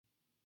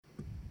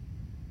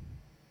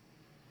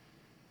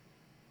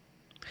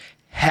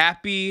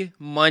Happy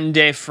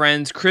Monday,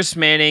 friends. Chris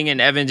Manning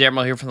and Evan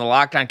Damrell here from the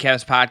Locked On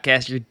Cavs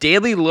podcast, your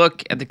daily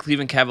look at the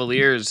Cleveland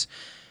Cavaliers.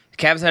 The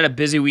Cavs had a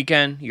busy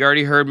weekend. You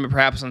already heard me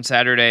perhaps on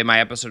Saturday,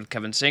 my episode with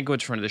Kevin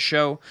Stankiewicz, friend of the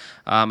show,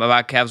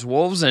 about Cavs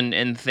Wolves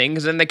and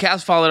things. And the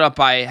Cavs followed up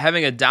by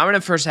having a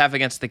dominant first half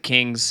against the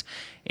Kings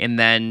and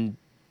then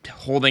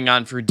holding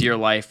on for dear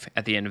life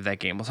at the end of that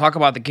game. We'll talk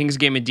about the Kings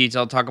game in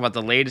detail, talk about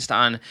the latest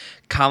on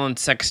Colin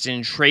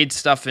Sexton, trade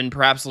stuff, and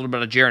perhaps a little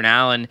bit of Jarrett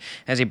Allen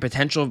as a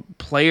potential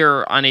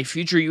player on a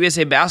future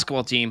USA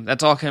basketball team.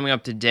 That's all coming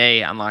up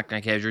today on Locked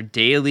On Cavs, your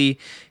daily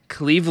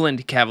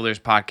Cleveland Cavaliers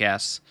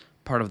podcast,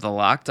 part of the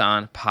Locked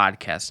On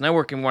Podcast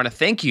Network. And we want to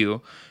thank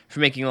you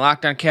for making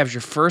Locked On Cavs your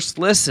first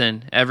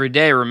listen every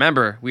day.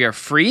 Remember, we are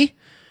free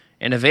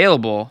and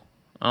available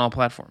on all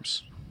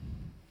platforms.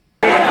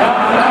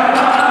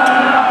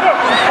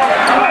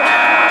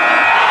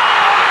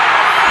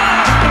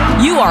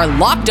 You are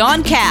Locked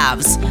On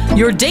Cavs,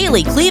 your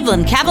daily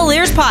Cleveland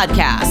Cavaliers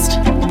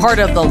podcast. Part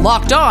of the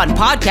Locked On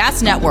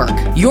Podcast Network,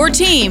 your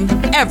team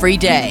every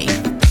day.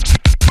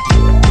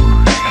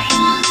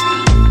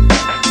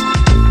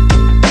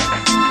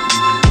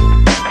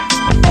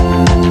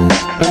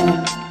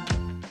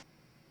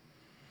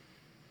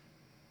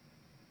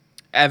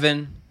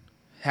 Evan,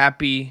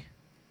 happy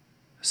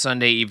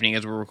Sunday evening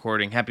as we're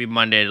recording. Happy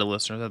Monday to the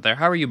listeners out there.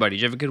 How are you, buddy?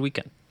 Did you have a good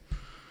weekend?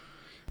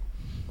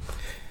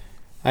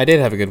 I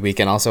did have a good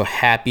weekend. Also,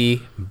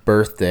 happy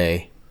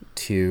birthday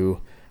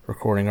to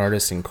recording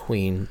artist and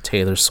queen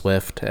Taylor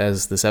Swift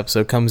as this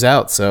episode comes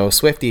out. So,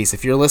 Swifties,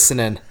 if you're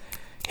listening,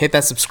 hit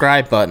that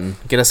subscribe button.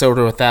 Get us over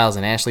to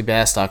 1,000. Ashley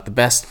Bastock, the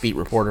best beat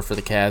reporter for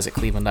the Cavs at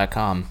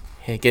Cleveland.com.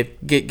 Hey,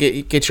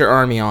 get your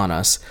army on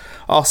us.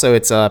 Also,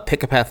 it's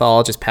Pick a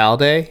Pathologist Pal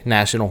Day,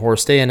 National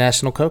Horse Day, and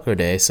National Cocoa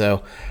Day.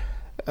 So,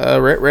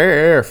 rare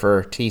air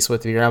for T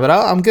Swift to be around. But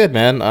I'm good,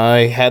 man.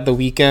 I had the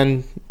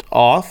weekend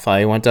off.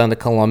 I went down to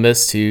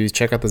Columbus to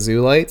check out the zoo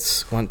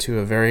lights. Went to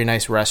a very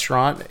nice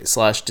restaurant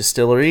 /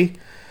 distillery.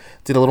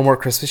 Did a little more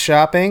Christmas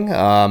shopping.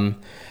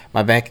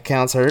 My bank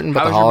account's hurting,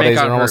 but the holidays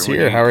are almost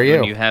here. How are you?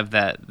 When you have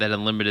that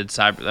unlimited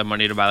that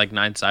money to buy like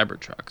 9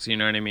 Cybertrucks, you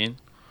know what I mean?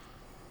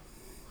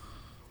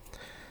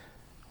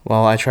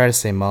 Well, I try to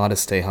stay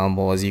modest, stay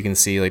humble. As you can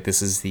see, like,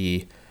 this is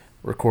the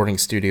recording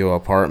studio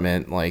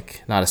apartment.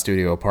 Like, not a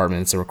studio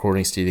apartment, it's a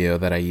recording studio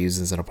that I use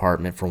as an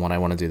apartment for when I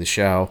want to do the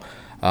show.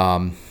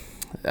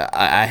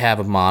 I have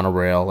a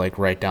monorail like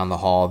right down the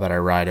hall that I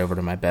ride over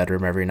to my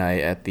bedroom every night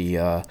at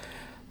the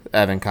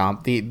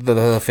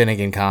the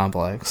Finnegan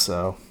complex.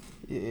 So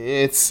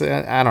it's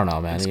I don't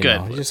know, man. It's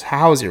good. Just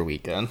how was your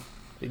weekend?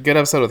 Good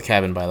episode with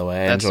Kevin, by the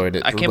way. I enjoyed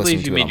it. I can't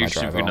believe you made your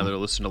significant other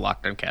listen to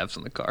Locked On Cavs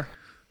in the car.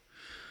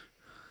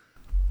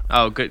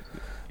 Oh, good.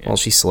 Yeah. Well,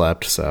 she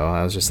slept, so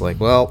I was just like,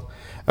 well.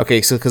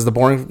 Okay, so because the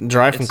boring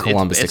drive from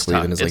Columbus to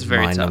Cleveland is like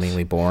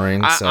mind-numbingly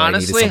boring, so honestly, I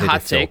needed something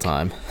hot to fill take,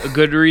 time. A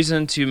good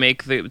reason to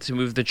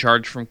move the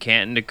charge from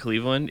Canton to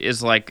Cleveland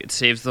is like it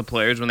saves the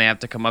players when they have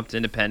to come up to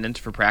Independence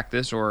for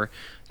practice or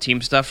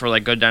team stuff or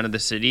like go down to the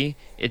city.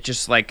 It's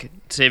just like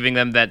saving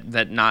them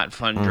that not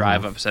fun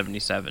drive up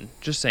 77.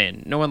 Just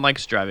saying, no one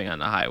likes driving on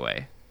the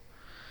highway.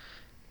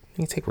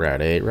 You can take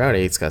Route 8. Route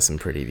 8's got some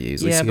pretty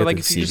views. Yeah, but like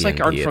if you just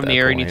like aren't from the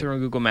area and you throw on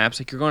Google Maps,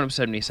 like you're going up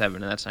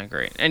 77, and that's not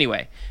great.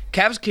 Anyway,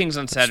 Cavs Kings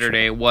on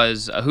Saturday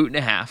was a hoot and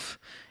a half.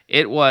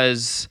 It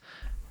was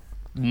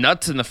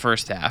nuts in the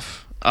first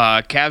half.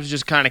 Cavs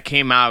just kind of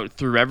came out,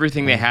 threw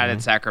everything they had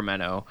at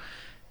Sacramento,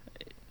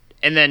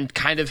 and then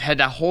kind of had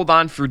to hold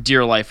on for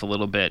dear life a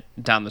little bit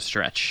down the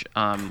stretch.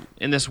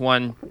 In this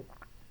one,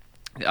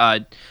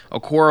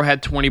 Okoro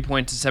had 20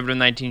 points and 7 of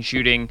 19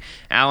 shooting.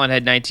 Allen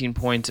had 19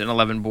 points and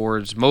 11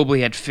 boards.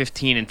 Mobley had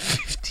 15 and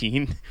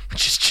 15,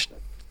 which is just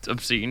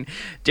obscene.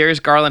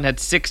 Darius Garland had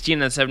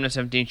 16 and 7 of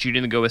 17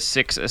 shooting to go with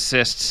 6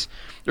 assists.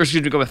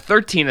 Go with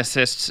 13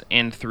 assists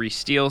and 3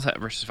 steals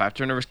versus 5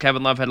 turnovers.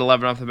 Kevin Love had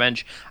 11 off the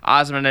bench.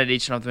 Osman had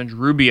 18 off the bench.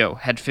 Rubio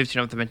had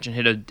 15 off the bench and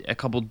hit a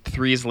couple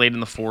threes late in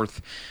the fourth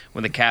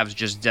when the Cavs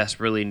just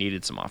desperately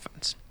needed some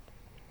offense.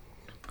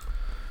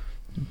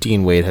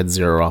 Dean Wade had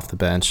 0 off the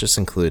bench. Just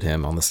include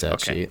him on the stat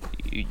sheet.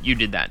 You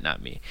did that,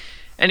 not me.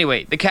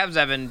 Anyway, the Cavs,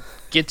 Evan,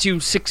 get to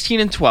 16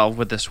 and 12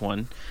 with this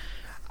one.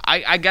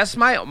 I guess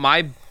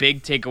my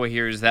big takeaway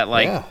here is that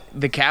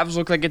the Cavs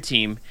look like a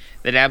team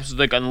that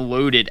absolutely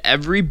unloaded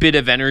every bit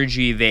of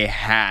energy they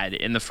had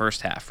in the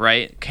first half,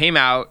 right? Came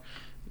out,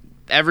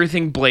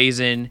 everything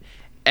blazing,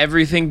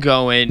 everything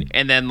going,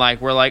 and then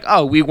we're like,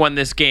 oh, we won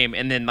this game,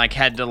 and then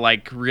had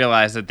to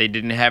realize that they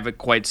didn't have it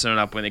quite sewn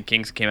up when the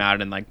Kings came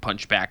out and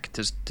punched back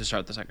to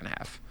start the second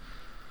half.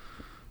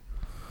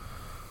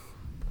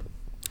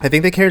 I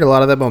think they carried a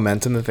lot of that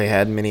momentum that they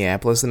had in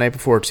Minneapolis the night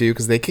before too,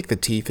 because they kicked the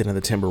teeth into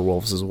the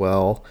Timberwolves as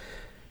well.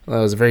 It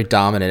was a very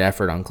dominant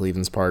effort on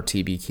Cleveland's part,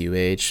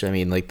 TBQH. I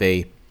mean,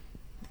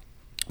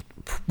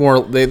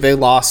 they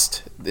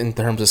lost in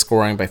terms of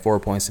scoring by 4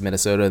 points to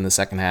Minnesota in the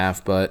second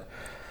half, but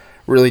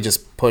really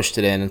just pushed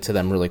it into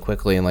them really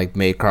quickly and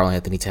made Karl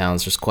Anthony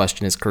Towns just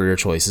question his career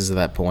choices at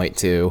that point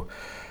too.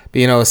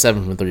 But, a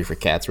 7 from 3 for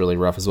Cat's really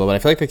rough as well. But I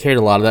feel like they carried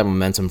a lot of that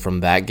momentum from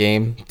that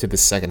game to the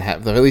second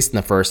half, at least in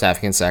the first half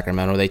against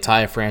Sacramento. They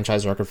tie a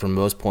franchise record for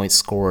most points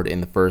scored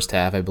in the first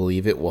half. I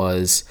believe it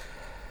was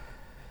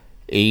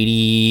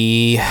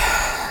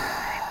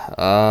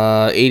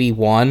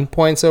 81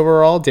 points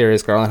overall.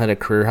 Darius Garland had a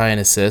career high in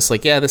assists.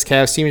 This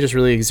Cavs team just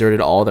really exerted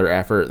all their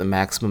effort, the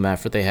maximum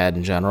effort they had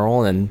in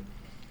general, and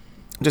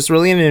just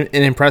really an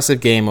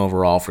impressive game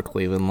overall for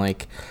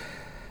Cleveland.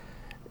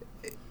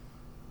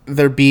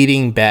 They're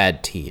beating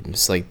bad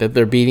teams.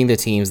 They're beating the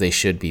teams they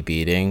should be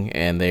beating,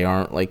 and they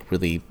aren't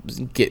really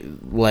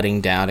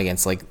letting down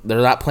against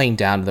they're not playing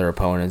down to their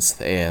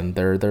opponents, and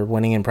they're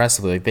winning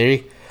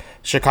impressively.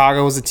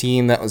 Chicago was a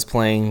team that was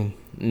playing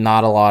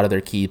not a lot of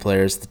their key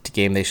players. The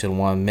game they should have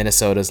won.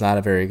 Minnesota's not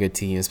a very good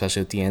team,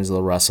 especially with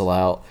D'Angelo Russell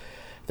out.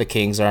 The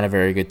Kings aren't a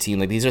very good team.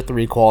 These are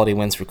 3 quality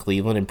wins for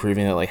Cleveland, and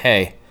proving that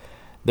hey,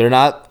 they're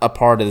not a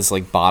part of this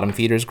bottom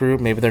feeders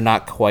group. Maybe they're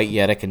not quite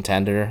yet a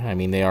contender. I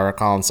mean, they are a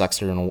Colin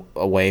Sexton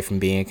away from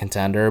being a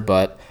contender,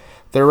 but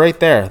they're right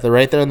there. They're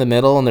right there in the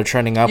middle, and they're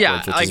trending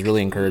upwards, which is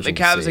really encouraging.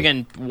 The Cavs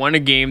again won a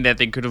game that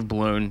they could have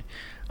blown.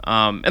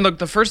 And look,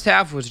 the first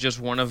half was just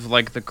one of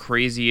the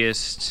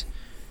craziest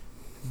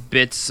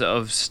bits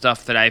of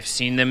stuff that I've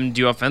seen them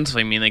do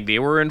offensively. I mean, they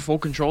were in full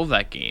control of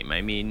that game.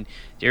 I mean,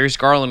 Darius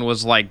Garland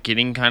was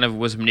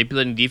was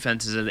manipulating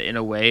defenses in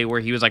a way where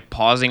he was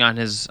pausing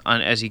as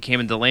he came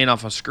into lane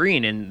off a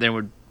screen and then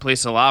would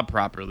place a lob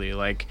properly.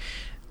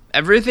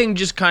 Everything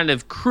just kind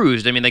of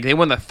cruised. I mean, they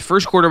won the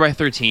first quarter by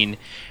 13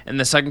 and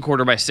the second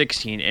quarter by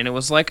 16, and it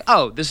was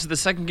this is the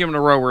second game in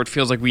a row where it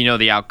feels like we know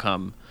the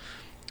outcome.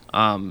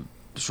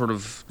 Sort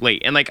of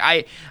late, and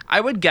I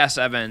would guess,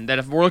 Evan, that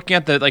if we're looking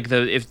at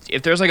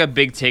if there's a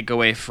big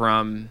takeaway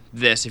from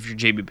this, if you're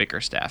JB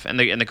Bickerstaff and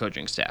the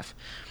coaching staff,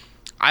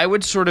 I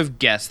would sort of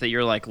guess that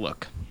you're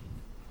look,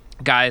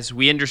 guys,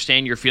 we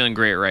understand you're feeling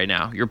great right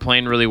now. You're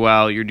playing really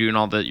well. You're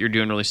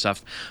doing really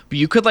stuff, but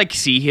you could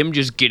see him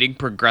just getting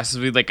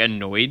progressively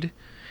annoyed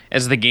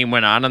as the game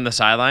went on the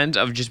sidelines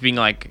of just being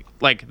like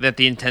that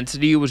the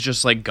intensity was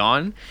just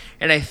gone.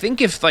 And I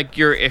think if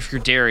you're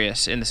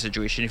Darius in the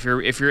situation, if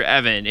you're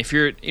Evan, if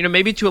you're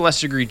maybe to a less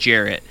degree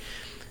Jarrett,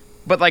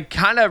 but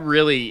kind of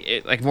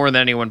really more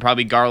than anyone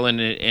probably Garland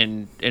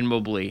and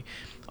Mobley,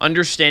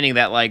 understanding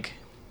that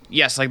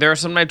yes, there are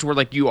some nights where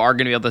you are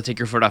going to be able to take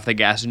your foot off the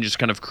gas and just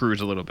kind of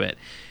cruise a little bit.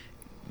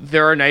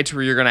 There are nights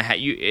where you're going to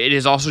it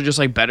is also just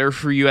better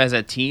for you as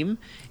a team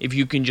if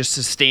you can just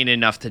sustain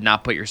enough to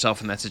not put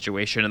yourself in that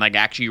situation and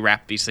actually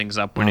wrap these things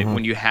up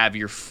when you have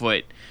your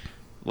foot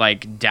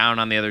down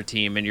on the other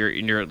team and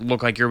you're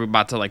look like you're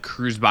about to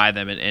cruise by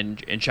them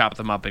and chop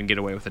them up and get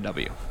away with a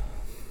W.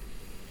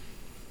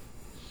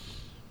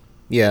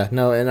 Yeah,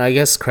 no, and I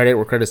guess credit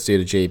where credit's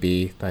due to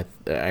JB.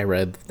 I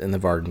read in the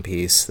Varden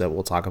piece that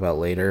we'll talk about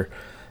later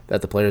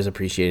that the players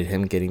appreciated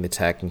him getting the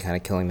tech and kind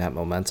of killing that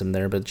momentum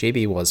there. But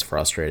JB was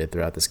frustrated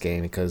throughout this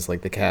game because the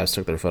Cavs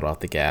took their foot off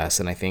the gas,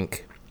 and I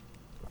think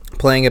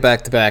playing it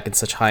back-to-back in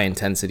such high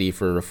intensity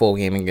for a full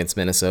game against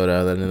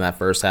Minnesota, then in that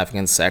first half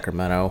against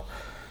Sacramento,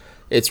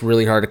 it's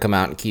really hard to come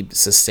out and keep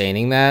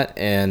sustaining that.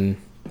 And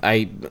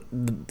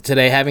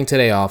having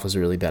today off was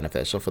really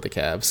beneficial for the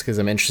Cavs because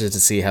I'm interested to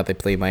see how they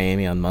play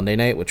Miami on Monday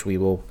night, which we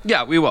will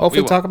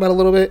hopefully talk about a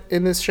little bit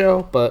in this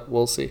show, but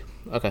we'll see.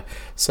 Okay,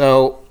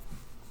 so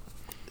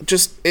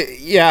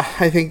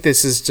I think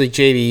this is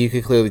JB. You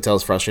could clearly tell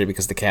is frustrated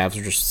because the Cavs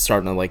are just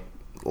starting to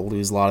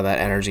lose a lot of that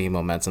energy and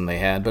momentum they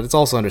had, but it's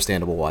also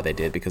understandable why they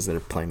did because they're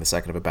playing the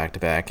second of it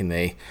back-to-back, and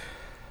they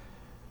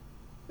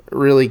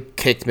really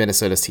kicked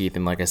Minnesota's teeth,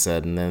 and like I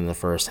said, and then the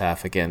first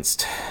half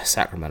against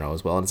Sacramento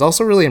as well. And it's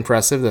also really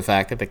impressive the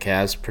fact that the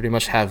Cavs pretty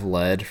much have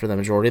led for the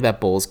majority of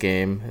that Bulls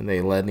game, and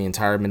they led the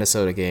entire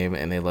Minnesota game,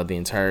 and they led the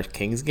entire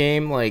Kings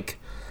game.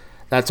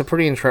 That's a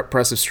pretty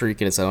impressive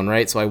streak in its own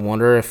right, so I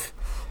wonder if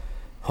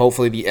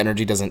hopefully the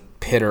energy doesn't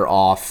pitter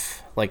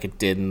off like it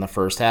did in the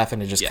first half,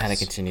 and it just kind of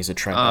continues to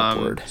trend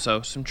upward.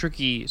 So some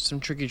tricky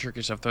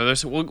stuff there.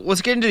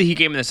 Let's get into the Heat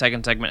game in the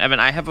second segment.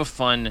 Evan, I have a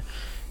fun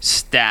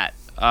stat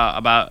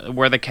about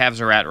where the Cavs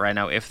are at right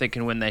now if they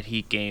can win that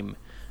Heat game,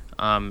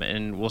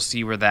 and we'll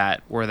see where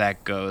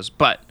that goes.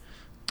 But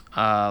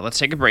let's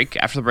take a break.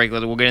 After the break,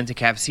 we'll get into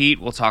Cavs Heat.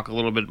 We'll talk a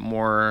little bit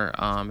more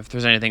if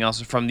there's anything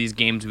else from these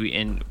games we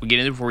get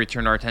into before we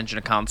turn our attention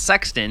to Colin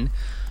Sexton.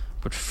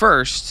 But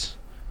first,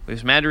 we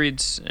have some ad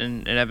reads,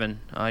 and Evan,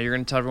 you're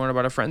going to tell everyone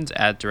about our friends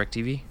at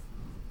DirecTV.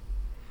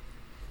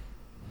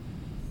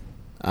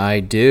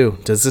 I do.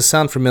 Does this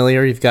sound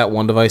familiar? You've got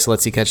one device that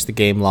lets you catch the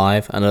game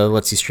live, another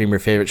lets you stream your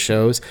favorite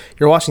shows,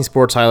 you're watching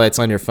sports highlights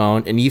on your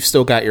phone, and you've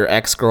still got your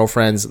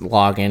ex-girlfriend's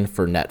login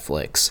for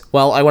Netflix.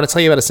 Well, I want to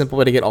tell you about a simple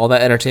way to get all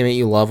that entertainment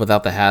you love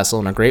without the hassle,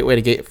 and a great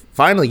way to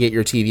finally get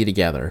your TV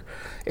together.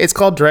 It's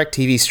called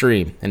DirecTV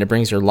Stream, and it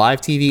brings your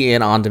live TV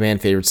and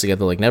on-demand favorites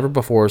together like never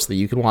before so that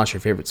you can watch your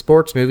favorite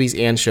sports, movies,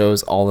 and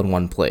shows all in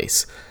one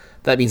place.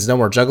 That means no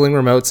more juggling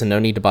remotes and no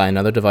need to buy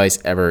another device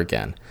ever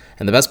again.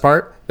 And the best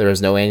part, there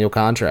is no annual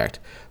contract.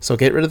 So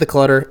get rid of the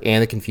clutter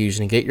and the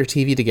confusion and get your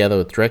TV together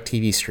with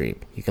DirecTV Stream.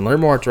 You can learn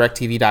more at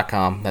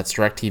directv.com. That's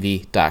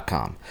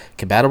directv.com.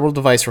 Compatible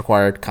device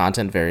required.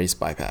 Content varies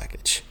by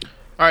package.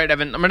 All right,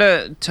 Evan, I'm going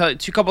to tell you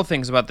a couple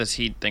things about this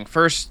Heat thing.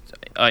 First,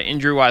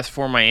 injury-wise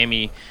for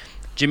Miami,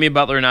 Jimmy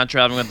Butler not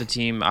traveling with the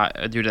team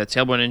due to that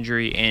tailbone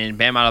injury, and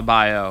Bam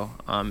Adebayo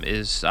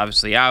is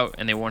obviously out,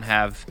 and they won't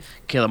have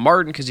Caleb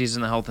Martin because he's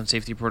in the health and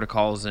safety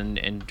protocols, and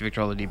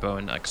Victor Oladipo.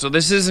 And so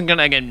this isn't going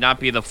to, again, not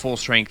be the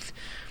full-strength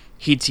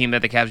Heat team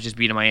that the Cavs just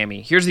beat in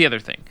Miami. Here's the other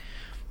thing.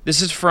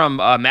 This is from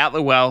Matt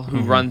Lewell, who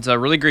runs a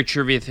really great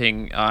trivia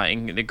thing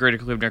in the greater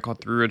Cleveland area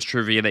called Three Roads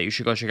Trivia that you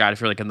should go check out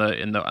if you're like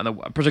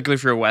particularly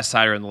if you're a West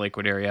Side or in the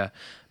Lakewood area.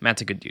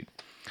 Matt's a good dude.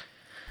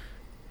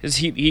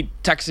 He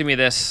texted me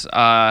this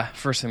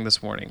first thing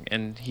this morning,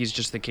 and he's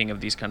just the king of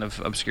these kind of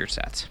obscure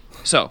stats.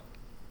 So,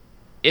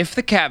 if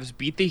the Cavs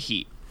beat the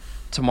Heat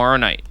tomorrow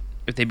night,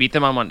 if they beat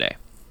them on Monday,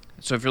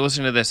 so if you're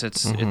listening to this,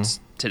 it's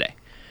today.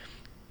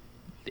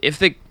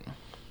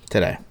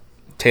 Today,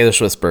 Taylor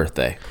Swift's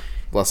birthday.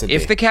 Blessed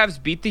If be. the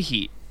Cavs beat the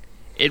Heat,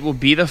 it will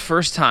be the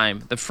first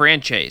time the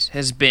franchise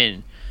has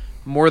been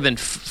more than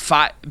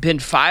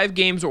 5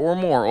 games or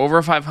more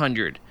over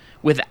 500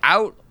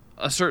 without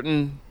a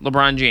certain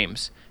LeBron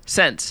James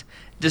since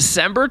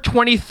December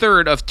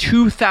 23rd of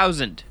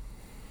 2000.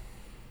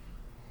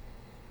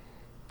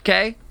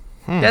 Okay?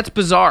 That's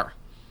bizarre.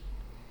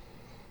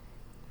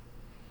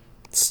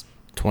 It's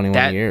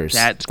 21 years.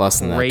 That's less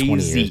than that, 20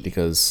 years crazy.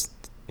 because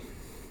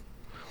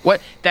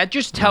What that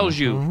just tells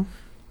you,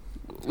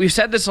 we've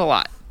said this a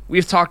lot.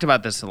 We've talked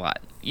about this a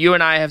lot. You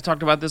and I have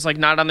talked about this, like,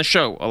 not on the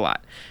show a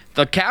lot.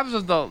 The Cavs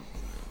of the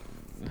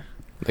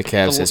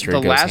Cavs history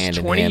the goes last hand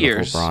 20 in hand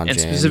years, with LeBron and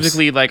James.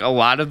 specifically, like, a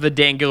lot of the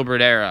Dan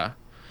Gilbert era,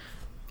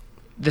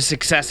 the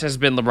success has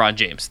been LeBron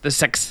James. The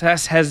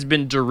success has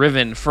been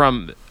driven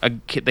from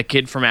the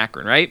kid from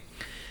Akron, right?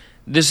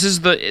 This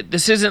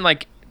isn't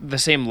like the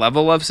same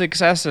level of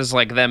success as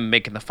like them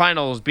making the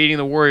finals, beating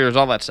the Warriors,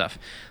 all that stuff.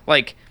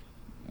 Like,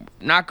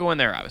 not going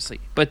there obviously,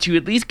 but to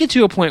at least get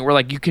to a point where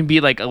like you can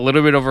be like a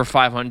little bit over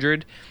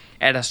 500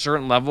 at a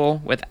certain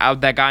level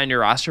without that guy on your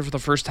roster for the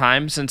first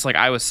time since like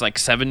I was like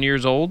 7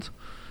 years old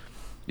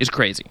is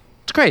crazy.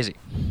 It's crazy.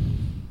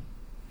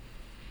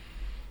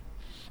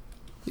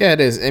 Yeah,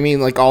 it is. I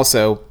mean, like,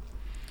 also,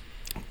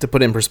 to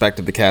put in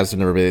perspective, the Cavs have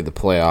never made the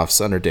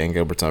playoffs under Dan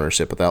Gilbert's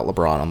ownership without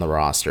LeBron on the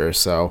roster.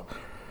 So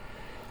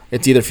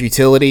it's either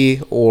futility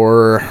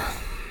or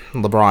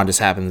LeBron just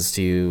happens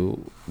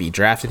to be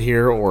drafted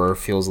here or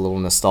feels a little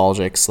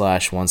nostalgic /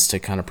 wants to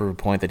kind of prove a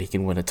point that he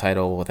can win a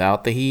title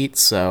without the Heat.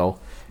 So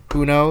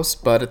who knows?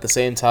 But at the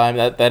same time,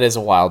 that is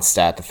a wild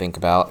stat to think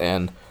about.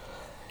 And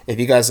if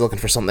you guys are looking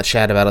for something to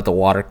chat about at the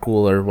water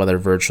cooler, whether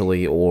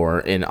virtually or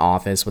in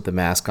office with the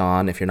mask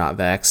on, if you're not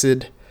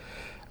vaxxed,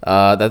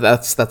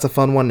 that's a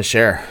fun one to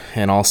share.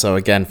 And also,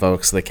 again,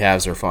 folks, the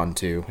Cavs are fun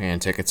too,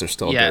 and tickets are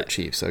still dirt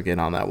cheap. So get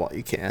on that while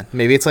you can.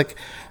 Maybe it's like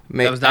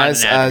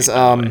as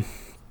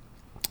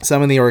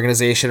some in the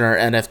organization are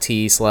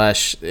NFT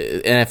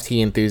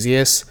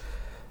enthusiasts.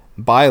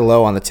 Buy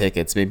low on the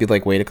tickets. Maybe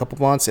like wait a couple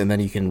months and then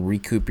you can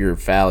recoup your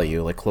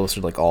value, like closer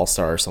to like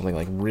All-Star or something,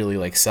 like really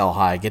like sell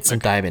high. Get some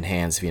diamond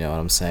hands, if you know what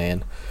I'm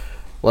saying.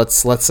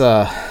 Let's turn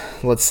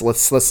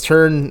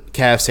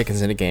Cavs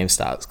tickets into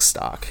GameStop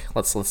stock.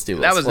 Let's do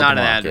it. That was not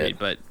an ad read,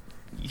 but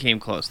you came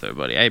close there,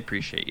 buddy. I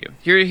appreciate you.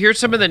 Here's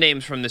some of the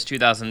names from this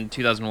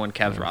 2001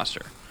 Cavs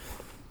roster: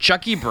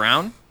 Chucky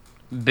Brown,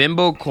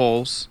 Bimbo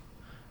Coles,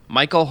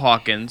 Michael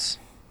Hawkins,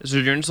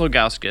 Zydrunas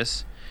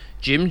Ilgauskas,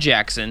 Jim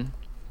Jackson,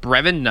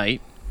 Brevin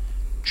Knight,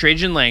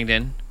 Trajan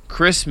Langdon,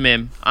 Chris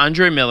Mim,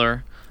 Andre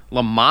Miller,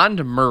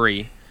 Lamond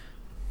Murray,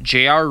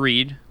 J.R.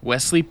 Reed,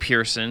 Wesley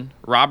Pearson,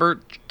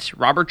 Robert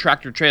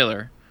Tractor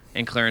Trailer,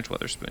 and Clarence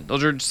Weatherspoon.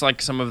 Those are just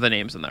like some of the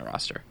names in that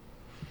roster.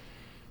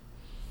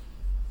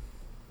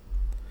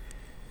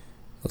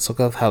 Let's look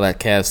up how that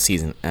Cavs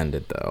season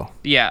ended, though.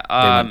 Yeah,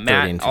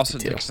 Matt also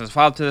Dixon's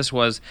follow-up to this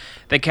was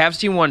the Cavs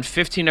team won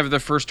 15 of their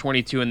first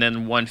 22 and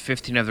then won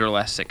 15 of their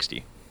last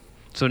 60.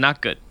 So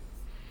not good.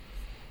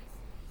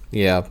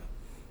 Yeah.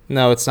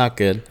 No, it's not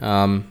good.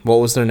 What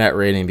was their net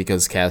rating?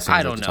 Because Cavs fans I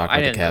have don't to know. talk I about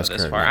the didn't know Cavs' this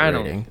current far. net I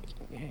don't. rating.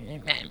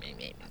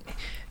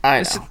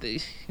 I know.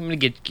 I'm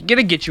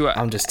gonna get you.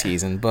 I'm just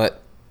teasing,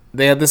 but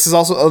this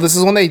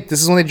is when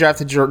they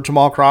drafted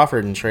Jamal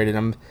Crawford and traded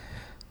him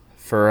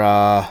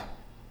for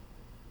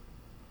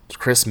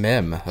Chris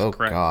Mim. Oh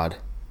correct. God.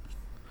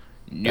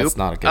 Nope. That's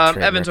not a good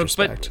trade. Evans,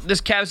 but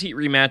this Cavs Heat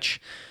rematch,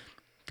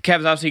 the Cavs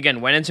obviously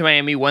again went into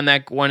Miami, won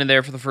in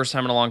there for the first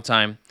time in a long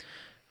time.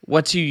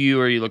 What are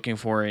you looking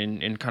for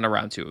in kind of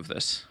round 2 of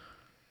this?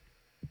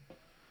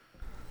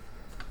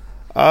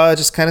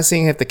 Just kind of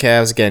seeing if the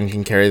Cavs again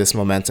can carry this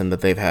momentum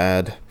that they've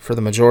had for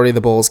the majority of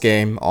the Bulls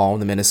game, all in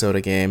the Minnesota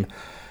game,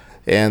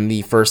 and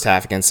the first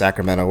half against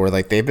Sacramento, where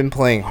like they've been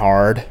playing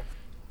hard.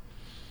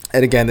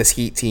 And again, this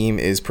Heat team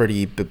is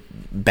pretty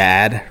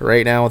bad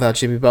right now without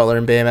Jimmy Butler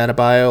and Bam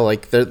Adebayo.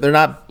 Like they're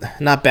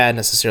not bad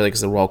necessarily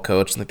because they're well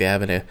coached and like they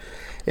have an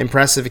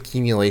impressive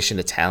accumulation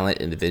of talent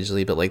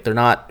individually, but like they're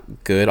not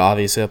good,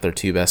 obviously, at their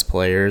two best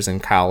players,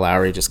 and Kyle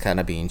Lowry just kind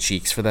of being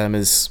cheeks for them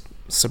is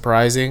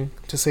surprising,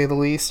 to say the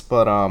least.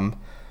 But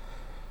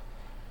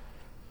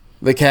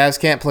the Cavs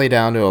can't play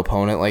down to an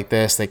opponent like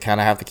this. They kind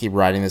of have to keep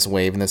riding this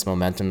wave and this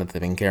momentum that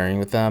they've been carrying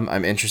with them.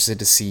 I'm interested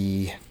to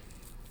see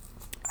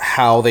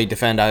how they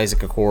defend Isaac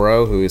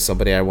Okoro, who is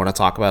somebody I want to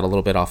talk about a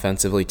little bit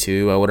offensively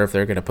too. I wonder if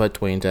they're going to put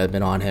Dwayne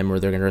Dedmon on him, or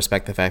they're going to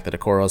respect the fact that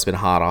Okoro's been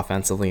hot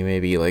offensively,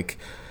 maybe like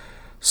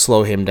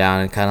slow him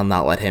down and kind of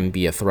not let him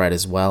be a threat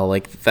as well.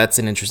 Like, that's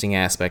an interesting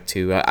aspect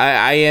too.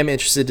 I am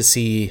interested to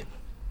see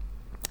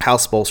how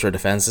Spoelstra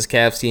defends this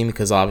Cavs team,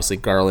 because obviously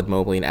Garland,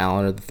 Mobley, and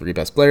Allen are the three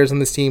best players on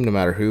this team, no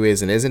matter who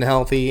is and isn't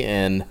healthy,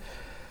 and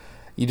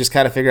you just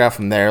kind of figure out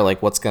from there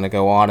like what's going to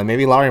go on. And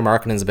maybe Lauri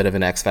Markkanen's a bit of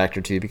an X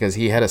factor too, because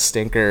he had a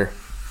stinker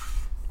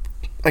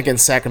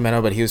against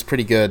Sacramento, but he was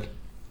pretty good.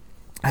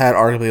 Had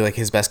arguably like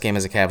his best game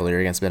as a Cavalier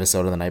against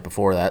Minnesota the night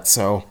before that.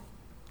 So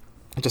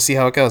just see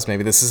how it goes.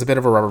 Maybe this is a bit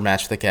of a rubber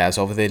match for the Cavs.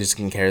 Hopefully they just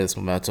can carry this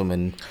momentum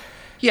and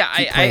yeah,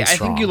 I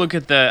think you look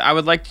at I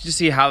would like to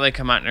see how they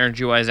come out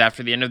energy-wise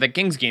after the end of that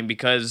Kings game,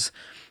 because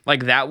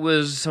like that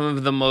was some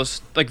of the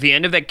most, like the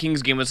end of that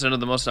Kings game was some of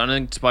the most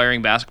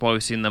uninspiring basketball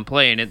we've seen them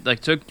play, and it like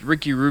took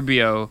Ricky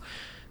Rubio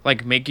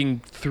like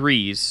making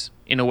threes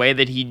in a way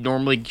that he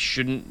normally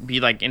shouldn't be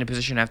like in a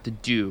position to have to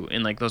do,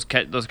 and like those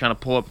kind of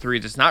pull up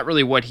threes. It's not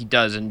really what he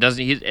does, and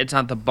it's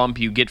not the bump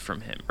you get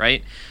from him,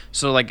 right?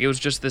 So like it was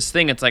just this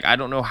thing. It's like I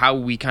don't know how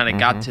we kind of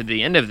got to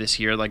the end of this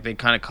year. Like they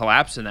kind of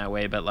collapsed in that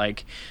way, but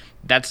like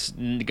that's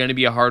going to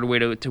be a hard way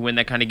to win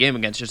that kind of game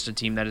against just a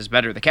team that is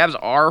better. The Cavs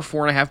are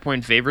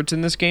 4.5-point favorites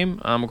in this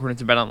game, according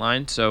to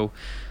BetOnline. So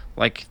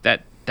like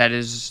that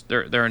is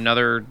they're in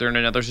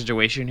another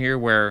situation here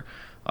where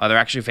they're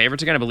actually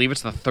favorites again. I believe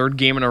it's the third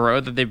game in a row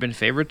that they've been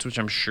favorites, which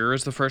I'm sure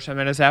is the first time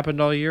that has happened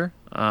all year.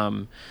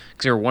 Because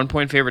they were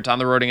 1-point favorites on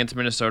the road against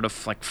Minnesota,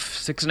 like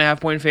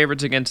 6.5-point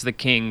favorites against the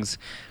Kings,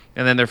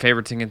 and then they're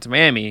favorites against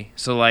Miami.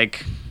 So,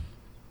 like,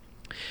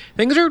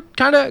 things are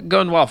kind of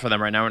going well for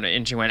them right now in an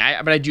inching win.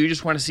 But I do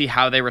just want to see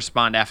how they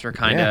respond after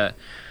kind of,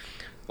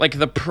 like,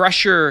 the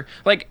pressure.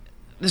 Like,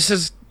 this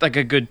is, like,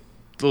 a good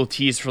little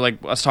tease for, like,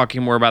 us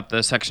talking more about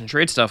the section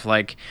trade stuff.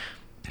 Like,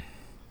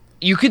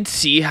 you could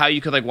see how you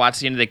could like watch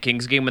the end of the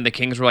Kings game when the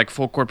Kings were like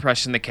full court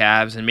pressing the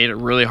Cavs and made it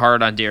really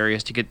hard on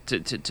Darius to get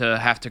to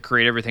have to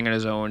create everything on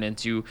his own, and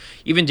to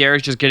even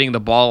Darius just getting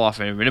the ball off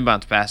him and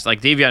inbounds pass.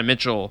 Like Davion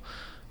Mitchell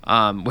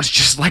was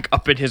just like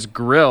up in his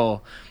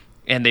grill,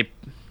 and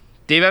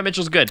Davion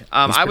Mitchell's good.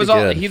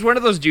 He's one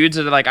of those dudes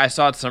that like I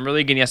saw at Summer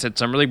League, and yes, at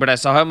Summer League, but I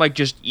saw him like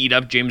just eat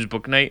up James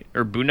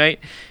Bouknight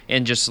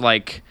and just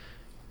like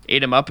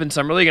ate him up in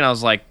Summer League, and I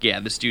was like, yeah,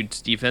 this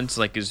dude's defense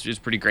like is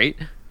pretty great.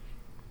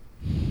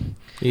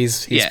 He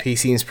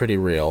seems pretty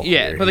real.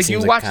 Yeah, but like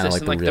you watch this,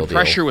 and like the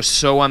pressure was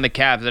so on the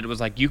Cavs that it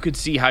was like you could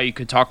see how you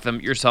could talk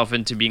yourself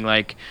into being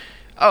like,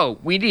 oh,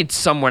 we need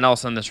someone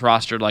else on this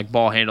roster to like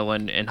ball handle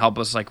and help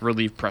us like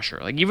relieve pressure.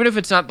 Like even if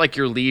it's not like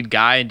your lead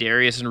guy, and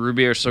Darius and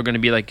Rubio are still going to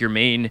be like your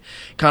main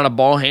kind of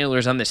ball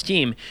handlers on this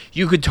team,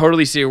 you could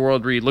totally see a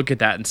world where you look at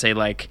that and say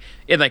like,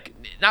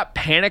 not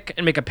panic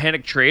and make a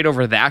panic trade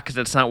over that, because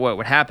that's not what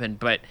would happen,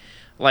 but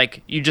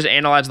like you just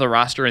analyze the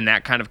roster in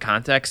that kind of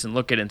context and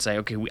look at it and say,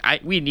 okay,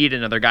 we need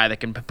another guy that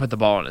can put the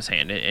ball in his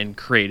hand and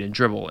create and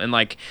dribble and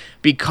like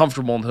be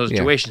comfortable in those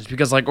situations,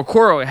 because like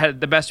Okoro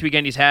had the best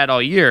weekend he's had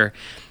all year.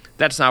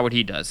 That's not what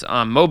he does.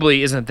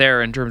 Mobley isn't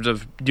there in terms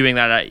of doing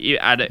that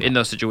in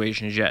those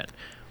situations yet.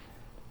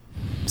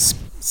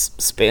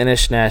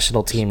 Spanish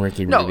national team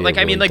Ricky Rubio. No, like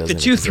I mean, like the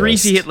 2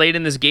 threes he hit late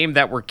in this game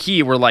that were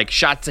key were like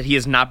shots that he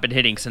has not been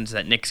hitting since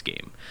that Knicks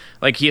game.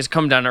 Like he has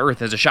come down to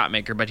earth as a shot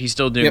maker, but he's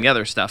still doing the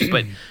other stuff.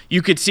 But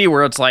you could see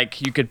where it's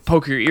like you could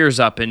poke your ears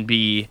up and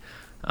be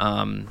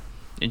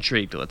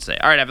intrigued. Let's say.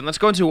 All right, Evan. Let's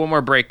go into one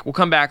more break. We'll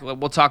come back.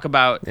 We'll talk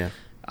about the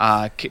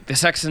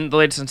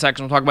latest in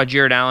section. We'll talk about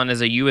Jared Allen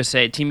as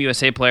a Team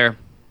USA player.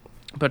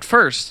 But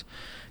first,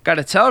 got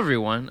to tell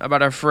everyone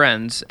about our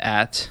friends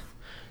at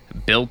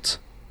Built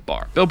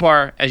Bar. Built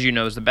Bar, as you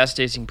know, is the best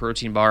tasting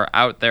protein bar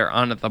out there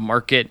on the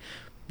market.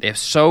 They have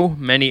so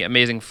many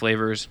amazing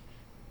flavors.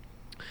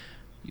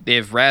 They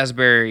have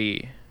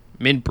raspberry,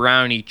 mint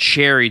brownie,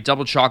 cherry,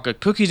 double chocolate,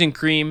 cookies and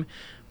cream,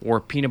 or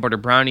peanut butter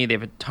brownie. They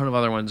have a ton of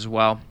other ones as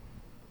well.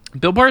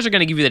 Built Bars are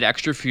going to give you that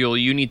extra fuel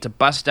you need to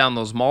bust down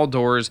those mall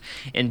doors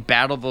and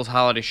battle those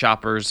holiday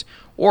shoppers.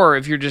 Or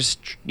if you're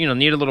just, need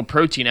a little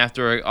protein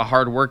after a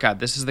hard workout,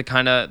 this is the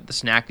kind of the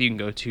snack that you can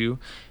go to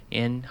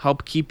and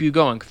help keep you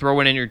going. Throw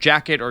it in your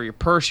jacket or your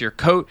purse, your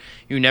coat.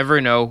 You never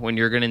know when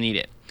you're going to need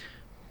it.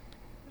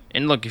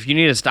 And look, if you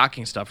need a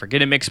stocking stuffer,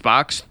 get a mixed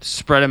box,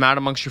 spread them out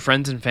amongst your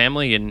friends and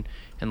family, and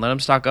let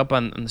them stock up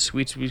on the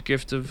sweet, sweet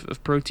gift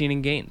of protein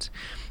and gains.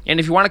 And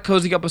if you want to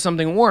cozy up with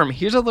something warm,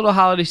 here's a little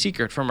holiday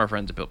secret from our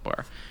friends at Built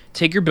Bar.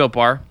 Take your Built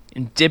Bar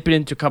and dip it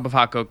into a cup of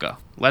hot cocoa.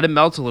 Let it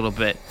melt a little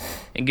bit,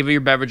 and give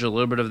your beverage a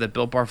little bit of that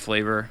Built Bar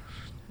flavor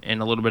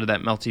and a little bit of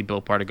that melty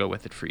Built Bar to go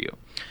with it for you.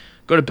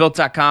 Go to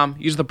Built.com,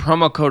 use the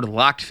promo code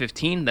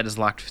LOCKED15, that is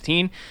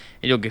LOCKED15, and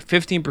you'll get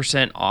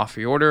 15% off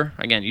your order.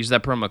 Again, use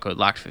that promo code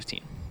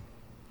LOCKED15.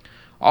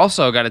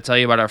 Also, got to tell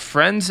you about our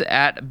friends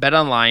at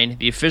BetOnline,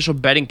 the official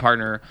betting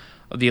partner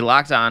of the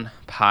Locked On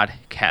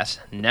Podcast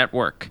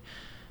Network.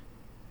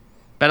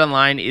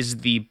 BetOnline is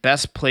the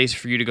best place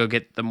for you to go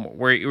get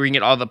where you can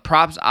get all the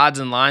props, odds,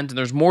 and lines, and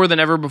there's more than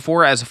ever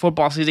before as the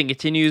football season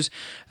continues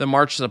the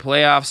march to the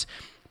playoffs.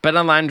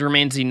 BetOnline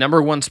remains the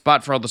number one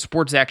spot for all the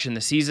sports action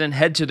this season.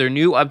 Head to their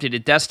new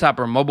updated desktop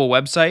or mobile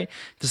website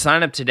to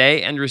sign up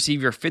today and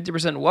receive your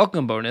 50%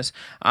 welcome bonus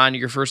on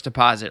your first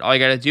deposit. All you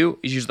got to do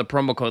is use the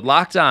promo code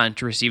LOCKEDON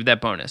to receive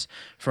that bonus.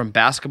 From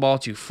basketball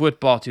to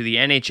football to the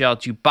NHL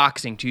to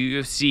boxing to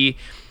UFC.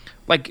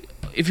 Like,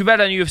 if you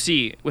bet on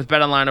UFC with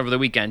BetOnline over the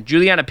weekend,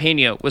 Juliana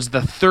Pena was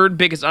the third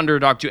biggest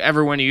underdog to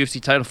ever win a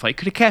UFC title fight.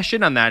 Could have cashed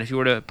in on that if you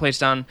were to place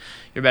down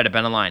your bet at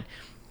BetOnline.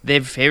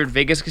 They've favored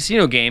Vegas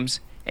casino games,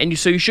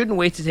 so you shouldn't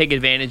wait to take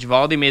advantage of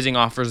all the amazing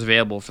offers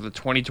available for the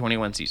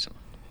 2021 season.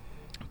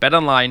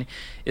 BetOnline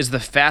is the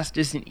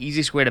fastest and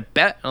easiest way to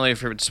bet on all your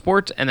favorite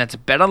sports, and that's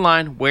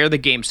BetOnline, where the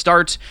game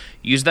starts.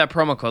 Use that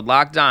promo code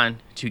LOCKEDON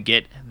to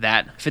get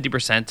that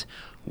 50%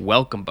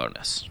 welcome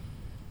bonus.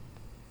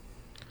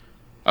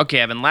 Okay,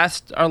 Evan,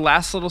 our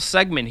last little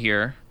segment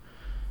here.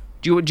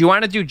 Do you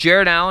want to do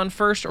Jared Allen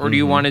first, or do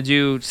you want to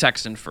do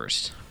Sexton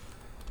first?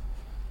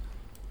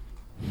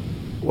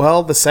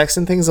 Well, the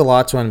Sexton thing's a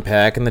lot to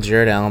unpack, and the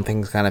Jared Allen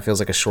thing kind of feels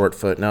like a short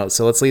footnote.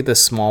 So let's leave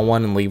this small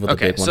one and leave with the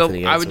big one for the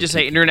end. I would just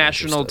say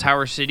International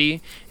Tower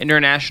City,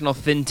 International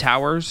Thin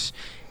Towers,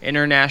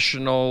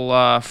 International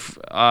I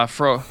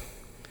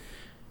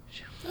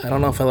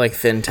don't know if I like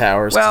Thin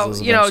Towers. Well,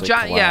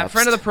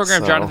 friend of the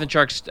program, Jonathan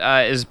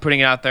Charks is putting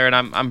it out there,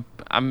 and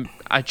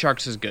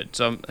Charks is good.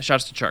 So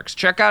shouts to Charks.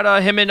 Check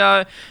out him and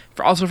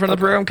also from the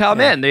program, Kyle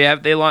Mann. They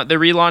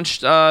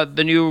relaunched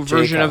the new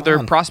version of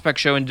their prospect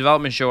show and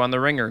development show on The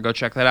Ringer. Go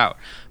check that out.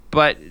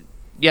 But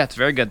yeah, it's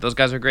very good. Those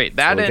guys are great.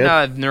 That really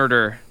and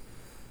Nerder.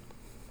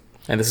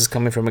 And this is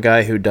coming from a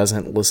guy who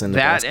doesn't listen to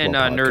that and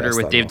Nerder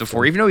with Dave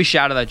DeFore. Even though he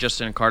shouted at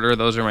Justin Carter,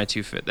 those are my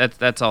two fit.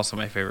 That's also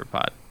my favorite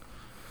pod.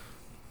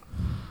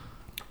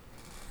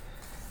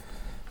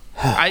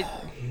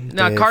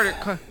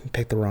 Carter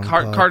picked the wrong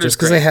Carter's just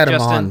because they had him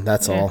Justin, on.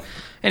 That's all.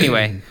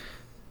 Anyway,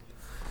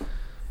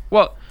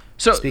 well,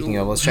 so speaking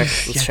of, let's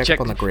check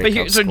up on the Grey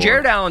Cup so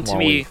Jared Allen to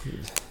me.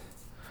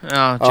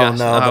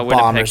 The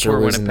Bombers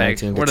are losing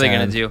 19-10. What are they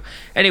going to do?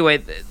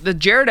 Anyway, the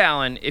Jared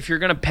Allen, if you're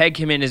going to peg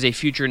him in as a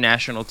future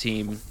national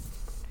team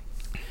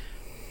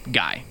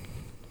guy,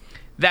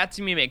 that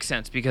to me makes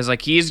sense because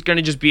like he's going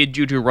to just be a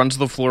dude who runs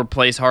the floor,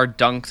 plays hard,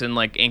 dunks, and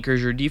like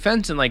anchors your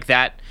defense, and like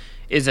that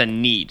is a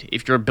need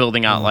if you're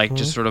building out like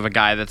just sort of a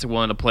guy that's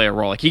willing to play a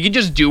role. Like he can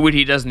just do what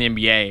he does in the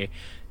NBA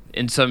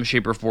in some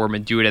shape or form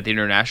and do it at the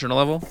international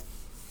level.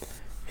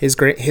 His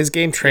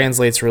game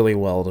translates really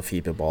well to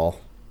FIBA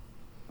ball,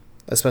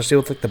 especially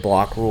with like the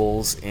block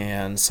rules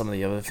and some of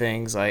the other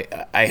things.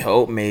 I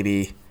hope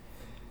maybe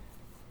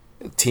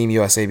Team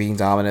USA being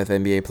dominant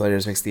with NBA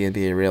players makes the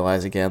NBA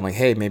realize again, like,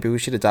 hey, maybe we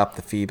should adopt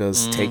the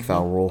FIBA's take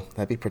foul rule.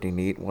 That'd be pretty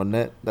neat, wouldn't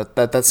it?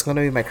 That's going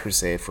to be my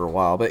crusade for a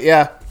while. But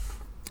yeah,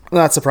 I'm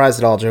not surprised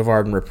at all. Joe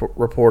Vardon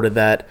reported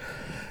that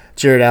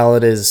Jared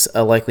Allen is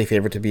a likely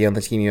favorite to be on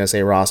the Team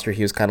USA roster.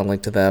 He was kind of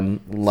linked to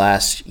them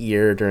last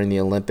year during the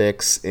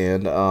Olympics,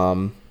 and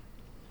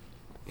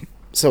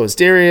so is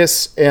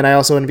Darius. And I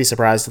also wouldn't be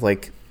surprised if,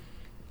 like,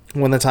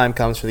 when the time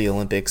comes for the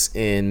Olympics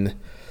in,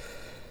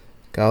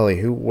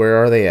 golly,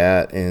 where are they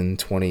at in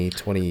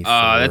 2024?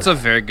 That's a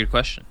very good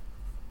question.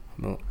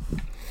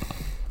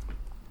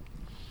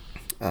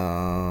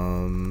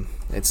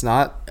 It's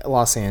not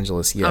Los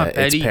Angeles yet.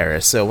 It's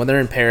Paris. So when they're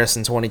in Paris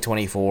in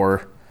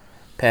 2024,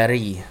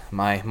 Paris,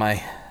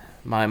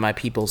 my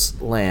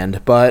people's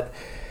land. But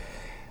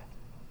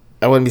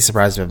I wouldn't be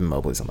surprised if Evan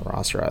Mobley's on the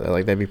roster either.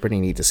 Like that'd be pretty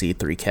neat to see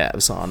 3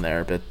 Cavs on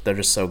there, but they're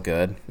just so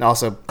good. And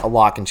also, a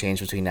lot can change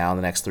between now and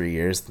the next 3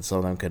 years. Some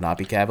of them could not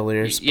be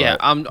Cavaliers. Yeah,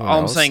 all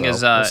I'm saying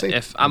is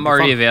if I'm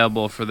already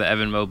available for the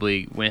Evan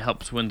Mobley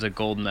wins a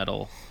gold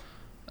medal,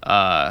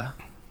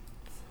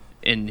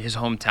 in his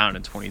hometown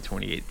in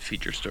 2028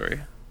 feature story.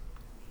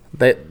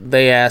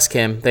 They ask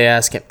him,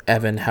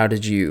 Evan, how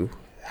did you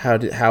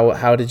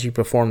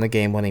perform the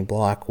game-winning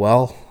block?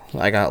 Well,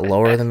 I got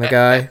lower than the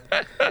guy.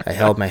 I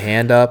held my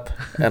hand up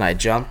and I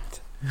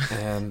jumped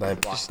and I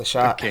blocked the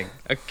shot.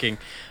 A king.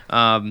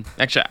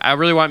 Actually, I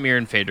really want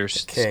Miriam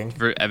Fader's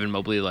for Evan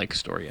Mobley like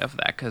story of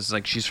that because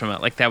like she's from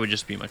like that would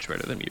just be much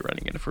better than me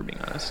running it if we're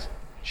being honest.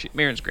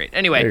 Miriam's great.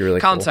 Anyway, really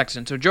Colin cool.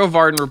 Sexton. So Joe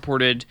Vardon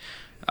reported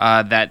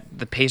that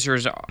the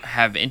Pacers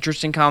have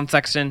interest in Colin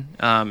Sexton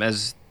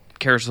as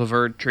Karis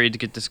LeVert trade to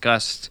get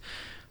discussed.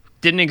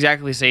 Didn't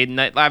exactly say.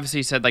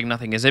 Obviously, said like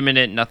nothing is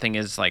imminent. Nothing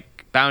is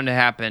like bound to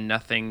happen.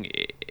 Nothing.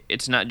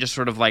 It's not just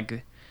sort of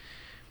like.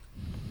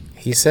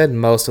 He said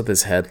most of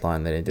this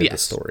headline that he did the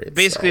story itself.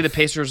 Basically, the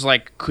Pacers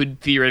like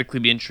could theoretically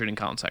be interested in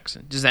Colin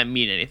Sexton. Does that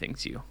mean anything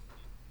to you?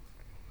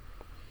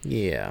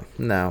 Yeah,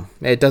 no,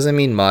 it doesn't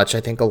mean much. I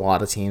think a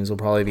lot of teams will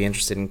probably be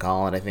interested in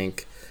Colin. I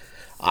think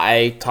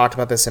I talked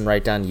about this in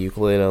Write Down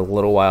Euclid a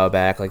little while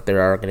back. Like,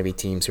 there are going to be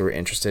teams who are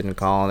interested in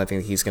Colin. I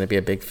think he's going to be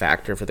a big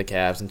factor for the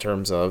Cavs in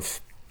terms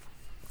of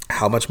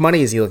how much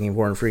money is he looking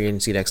for in free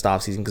agency next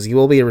offseason, because he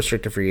will be a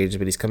restricted free agent,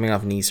 but he's coming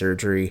off knee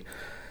surgery.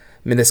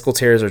 Meniscal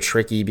tears are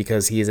tricky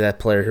because he is that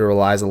player who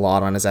relies a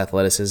lot on his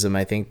athleticism.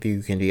 I think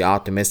you can be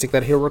optimistic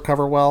that he'll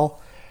recover well,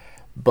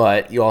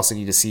 but you also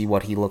need to see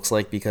what he looks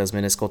like because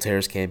meniscal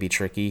tears can be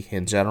tricky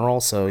in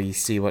general, so you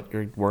see what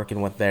you're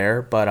working with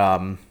there. But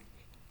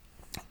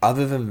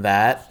other than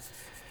that,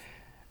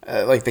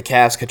 like the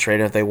Cavs could trade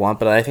him if they want,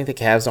 but I think the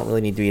Cavs don't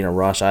really need to be in a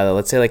rush either.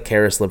 Let's say like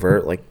Karis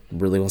LeVert like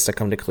really wants to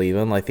come to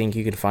Cleveland. I think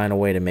you can find a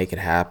way to make it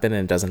happen,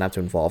 and it doesn't have to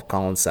involve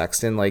Colin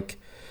Sexton. Like,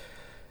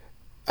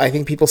 I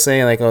think people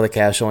saying like, oh, the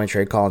Cavs should only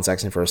trade Colin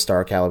Sexton for a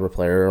star caliber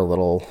player are a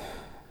little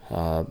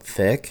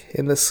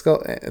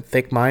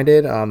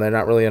thick-minded. They're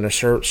not really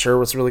sure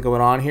what's really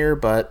going on here,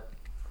 but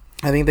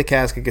I think the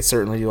Cavs could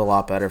certainly do a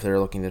lot better if they're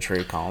looking to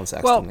trade Colin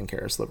Sexton than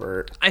Karis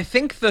LeVert. I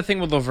think the thing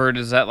with LeVert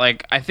is that,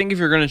 like, I think if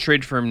you're going to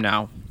trade for him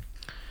now,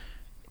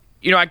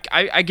 you know,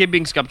 I get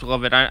being skeptical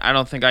of it. I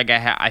don't think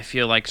I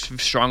feel like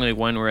strongly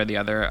one way or the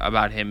other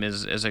about him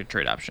as a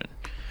trade option.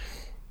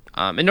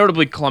 And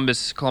notably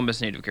Columbus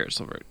native Karis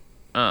LeVert.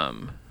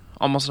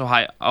 Almost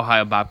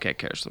Ohio Bobcat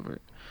Karis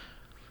LeVert.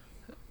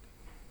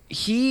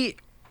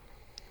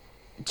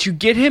 To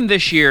get him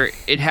this year,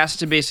 it has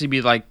to basically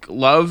be like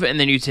Love, and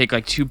then you take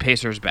like 2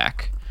 Pacers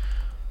back.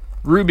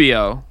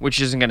 Rubio,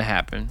 which isn't going to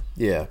happen.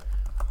 Yeah.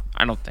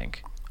 I don't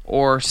think.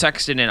 Or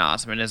Sexton and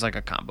Osman as like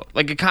a combo.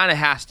 Like, it kind of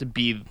has to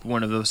be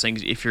one of those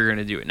things if you're going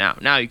to do it now.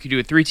 Now, you could do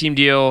a 3-team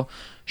deal,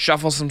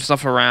 shuffle some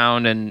stuff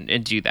around,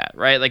 and do that,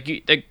 right? Like,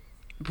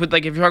 but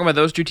like if you're talking about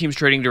those 2 teams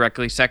trading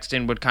directly,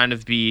 Sexton would kind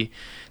of be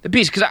the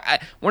piece. Because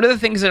one of the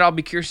things that I'll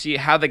be curious to see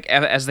how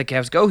as the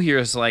Cavs go here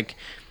is like,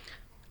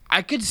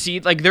 I could see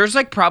like there's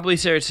like probably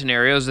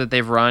scenarios that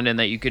they've run and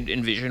that you could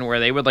envision where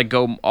they would like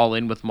go all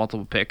in with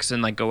multiple picks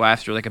and like go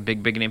after like a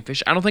big name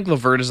fish. I don't think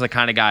LeVert is the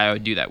kind of guy I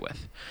would do that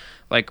with.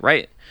 Like,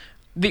 right?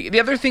 The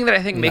other thing that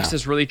I think makes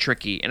this really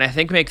tricky, and I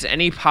think makes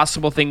any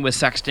possible thing with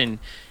Sexton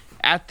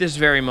at this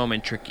very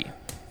moment tricky,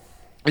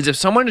 is if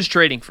someone is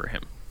trading for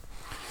him,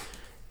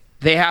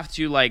 they have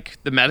to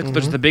like the medical.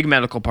 There's the big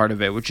medical part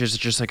of it, which is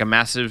just like a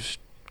massive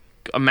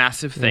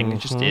thing. It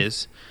just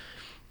is.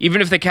 Even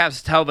if the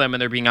Cavs tell them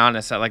and they're being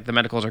honest that like the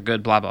medicals are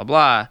good, blah blah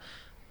blah,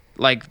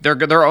 like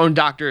their own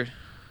doctor.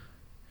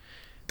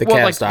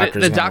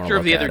 The doctor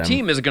of the other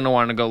team is going to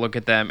want to go look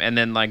at them and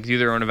then like do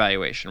their own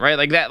evaluation, right?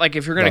 Like that. Like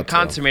if you're going to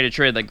consummate a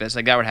trade like this,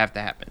 like that would have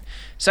to happen.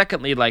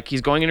 Secondly, like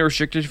he's going into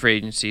restricted free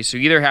agency, so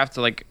you either have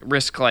to like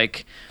risk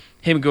like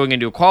him going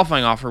into a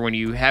qualifying offer when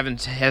you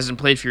hasn't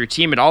played for your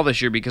team at all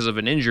this year because of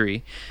an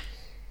injury,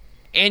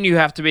 and you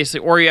have to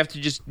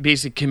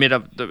just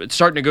commit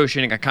start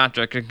negotiating a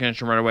contract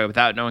extension right away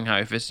without knowing how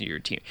it fits into your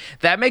team.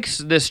 That makes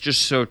this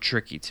just so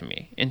tricky to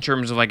me in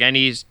terms of like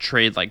any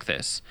trade like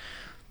this.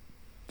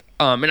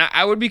 And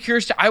I would be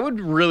curious. I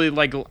would really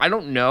like. I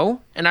don't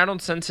know, and I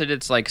don't sense that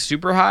it's like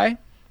super high.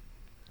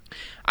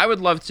 I would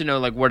love to know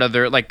like what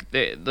other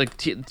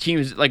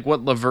teams like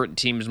what LeVert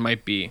teams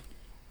might be.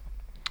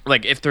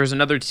 Like if there's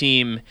another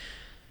team,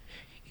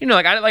 you know,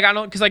 I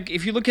don't because like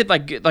if you look at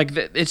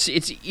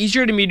it's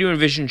easier to me to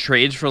envision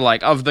trades for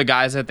like of the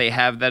guys that they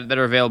have that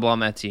are available on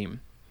that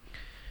team.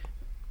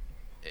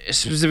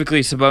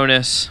 Specifically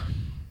Sabonis,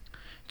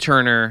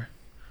 Turner,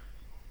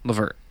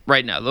 LeVert.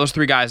 Right now, those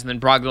 3 guys, and then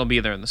Brogdon will be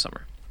there in the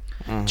summer.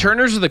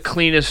 Turner's the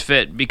cleanest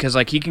fit because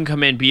like he can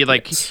come in, be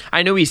like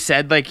I know he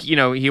said like you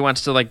know he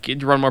wants to like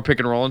run more pick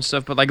and roll and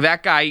stuff, but like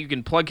that guy you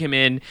can plug him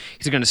in.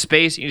 He's going to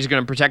space, he's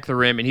going to protect the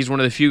rim, and he's one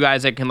of the few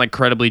guys that can like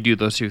credibly do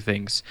those 2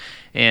 things.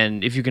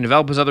 And if you can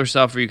develop his other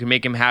stuff, or you can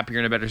make him happier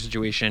in a better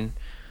situation,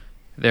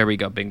 there we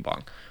go, bing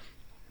bong.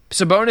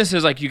 Sabonis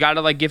is like you got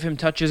to like give him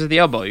touches at the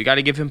elbow. You got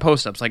to give him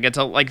post ups. Like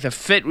like the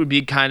fit would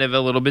be kind of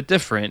a little bit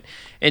different.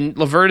 And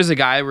LeVert is a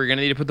guy where you're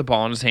gonna need to put the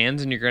ball in his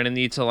hands, and you're gonna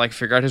need to like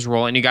figure out his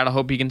role, and you got to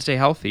hope he can stay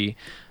healthy.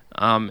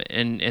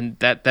 And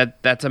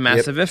that's a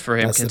massive if for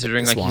him, that's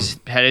considering like he's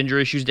had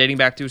injury issues dating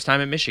back to his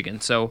time at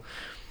Michigan. So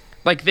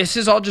like this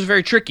is all just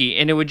very tricky,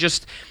 and it would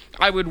just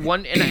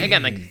and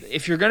again like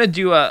if you're gonna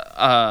do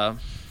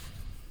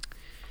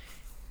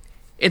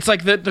it's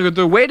like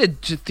the way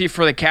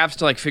for the Cavs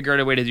to like figure out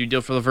a way to do a deal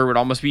for LeVert would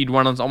almost be you'd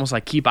want to almost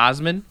like keep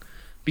Osman,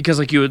 because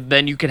like you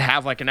could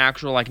have like an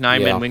actual like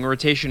 9-man wing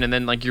rotation, and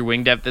then like your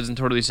wing depth isn't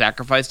totally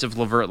sacrificed if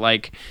LeVert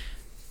like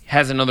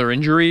has another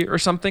injury or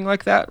something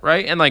like that,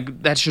 right? And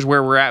like that's just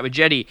where we're at with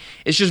Jetty.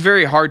 It's just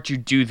very hard to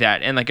do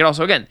that, and like it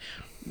also again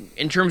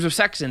in terms of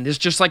Sexton, this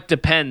just like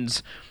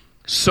depends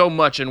so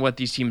much on what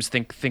these teams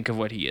think of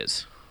what he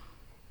is.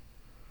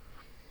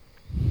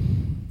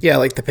 Yeah,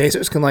 like the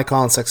Pacers can like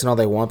Colin Sexton all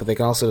they want, but they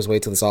can also just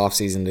wait till this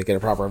offseason to get a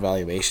proper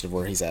evaluation of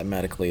where he's at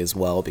medically as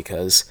well,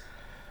 because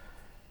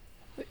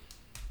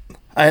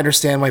I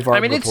understand why Varg I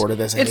mean, reported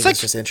this. I think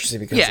it's just interesting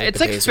because it's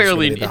the like Pacers are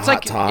fairly, gonna be the it's hot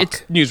like talk.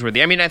 it's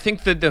newsworthy. I mean, I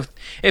think that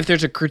if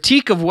there's a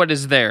critique of what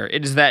is there,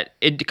 it is that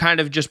it kind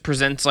of just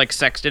presents like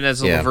Sexton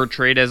as a LeVert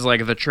trade as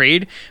like the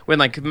trade when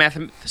like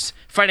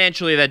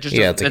financially that just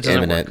it's that like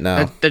doesn't imminent. work.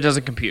 No, That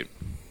doesn't compute.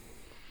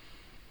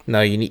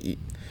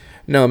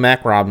 No,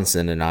 Mac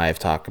Robinson and I have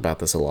talked about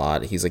this a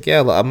lot. He's like,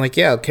 I'm like,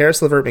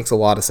 Karis LeVert makes a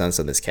lot of sense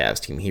on this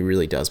Cavs team. He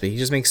really does, but he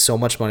just makes so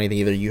much money that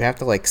either you have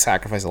to like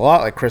sacrifice a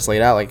lot, like Chris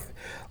laid out, like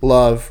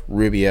Love,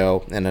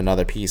 Rubio, and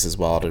another piece as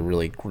well to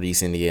really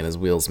grease Indiana's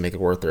wheels, make it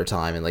worth their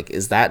time. And like,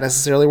 is that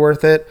necessarily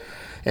worth it?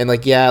 And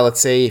like,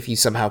 let's say if you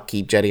somehow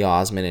keep Jetty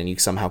Osman and you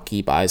somehow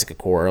keep Isaac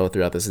Okoro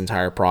throughout this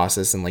entire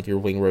process, and like your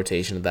wing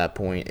rotation at that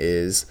point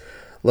is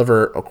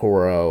LeVert,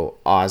 Okoro,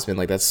 Osman,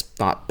 like that's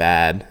not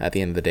bad at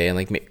the end of the day. And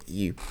like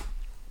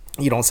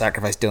you don't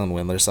sacrifice Dylan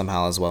Windler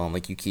somehow as well, and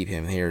like you keep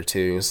him here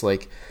too. It's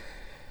like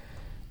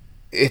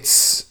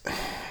it's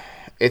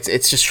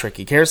just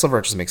tricky. Karis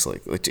LeVert just makes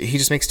he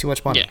just makes too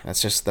much money. Yeah.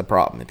 That's just the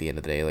problem at the end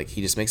of the day. Like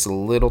he just makes a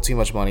little too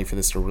much money for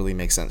this to really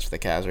make sense for the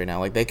Cavs right now.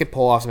 Like they could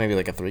pull off maybe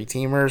like a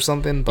 3-teamer or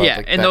something. But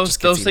like, and those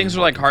things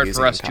are like hard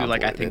for us to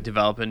like I convoluted. think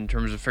develop in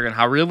terms of figuring out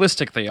how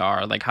realistic they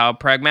are, like how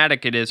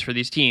pragmatic it is for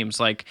these teams,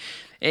 like.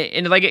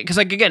 And like, because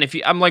like again, if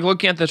I'm like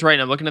looking at this right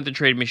now, looking at the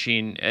trade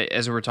machine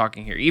as we're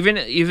talking here, even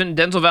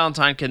Denzel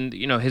Valentine can,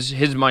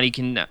 his money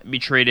can be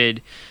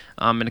traded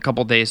in a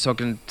couple days. So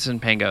can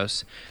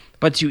Pangos,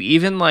 but to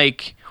even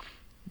like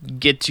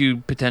get to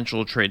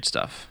potential trade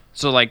stuff.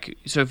 So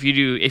if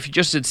you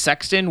just did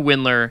Sexton,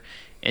 Windler,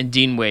 and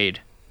Dean Wade,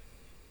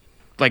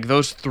 like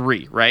those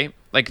three, right?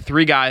 Like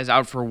three guys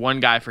out for one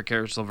guy for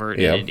Karis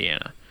LeVert in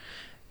Indiana.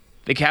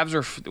 The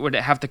Cavs would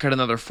have to cut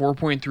another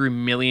 $4.3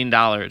 million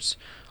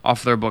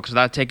off their books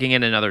without taking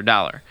in another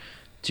dollar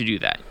to do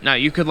that. Now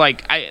you could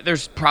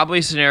there's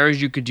probably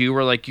scenarios you could do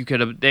where like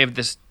they have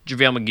this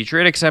JaVale McGee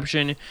trade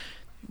exception,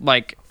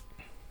 like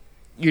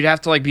you'd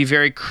have to like be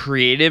very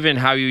creative in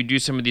how you do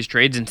some of these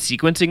trades and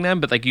sequencing them,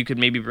 but like you could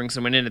maybe bring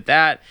someone in at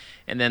that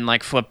and then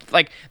like flip,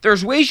 like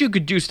there's ways you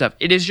could do stuff.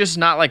 It is just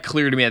not like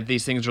clear to me that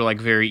these things are like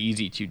very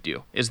easy to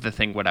do is the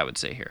thing what I would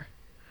say here.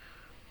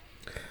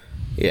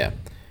 Yeah.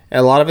 And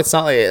a lot of it's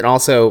not like, and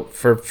also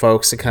for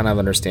folks to kind of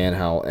understand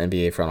how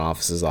NBA front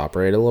offices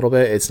operate a little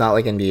bit, it's not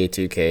like NBA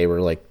 2K where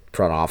like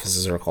front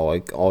offices are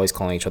always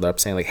calling each other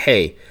up saying like,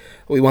 hey,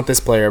 we want this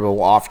player, but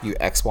we'll offer you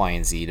X, Y,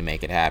 and Z to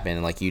make it happen.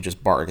 And like you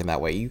just bargain that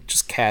way. You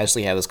just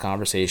casually have this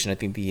conversation. I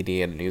think the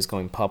Indiana news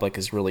going public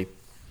has really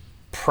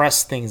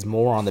pressed things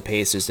more on the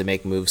Pacers to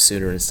make moves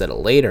sooner instead of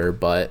later.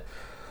 But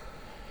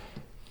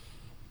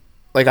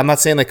like, I'm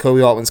not saying like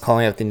Kobe Altman's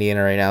calling up the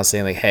Indiana right now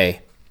saying like,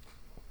 hey,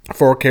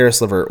 for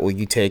Karis LeVert, will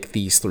you take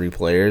these three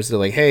players? They're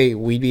like, hey,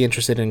 we'd be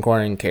interested in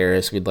acquiring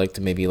Karis. We'd like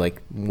to maybe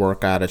like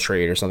work out a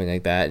trade or something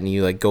like that. And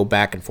you like go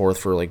back and forth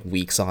for like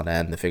weeks on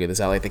end to figure this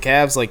out. Like the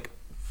Cavs like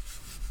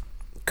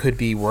have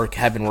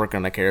been working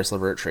on a Karis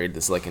LeVert trade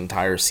this like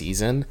entire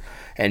season,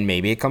 and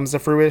maybe it comes to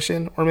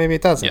fruition or maybe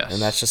it doesn't. Yes.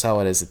 And that's just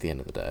how it is at the end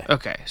of the day.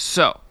 Okay,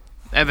 so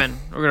Evan,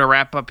 we're gonna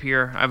wrap up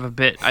here. I have a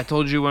bit. I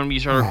told you when we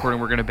started recording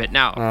we're gonna bit.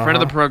 Now, friend of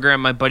the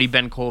program, my buddy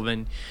Ben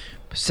Colvin,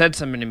 said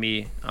something to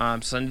me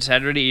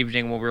Saturday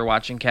evening when we were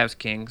watching Cavs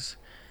Kings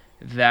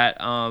that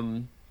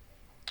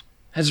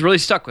has really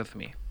stuck with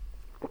me.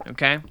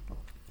 Okay?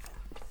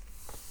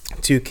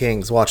 Two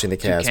Kings watching the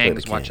Cavs. Two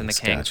Kings watching the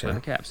Kings play the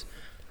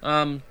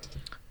Cavs.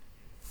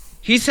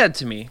 He said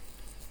to me,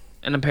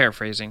 and I'm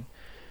paraphrasing,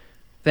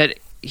 that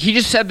he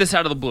just said this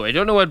out of the blue. I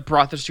don't know what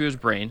brought this to his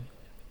brain.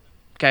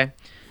 Okay?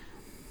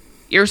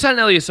 Ersan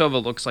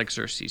Ilyasova looks like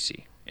Sir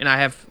Cece.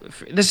 And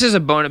this is a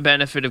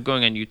benefit of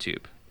going on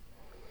YouTube.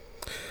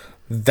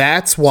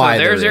 That's why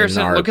so there's they're in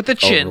Ersan. our Look at the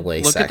chin.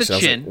 overlay Look at the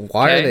section. I was chin. like,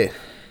 why are they?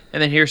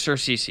 And then here's Sir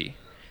Cece.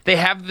 They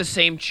have the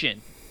same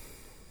chin.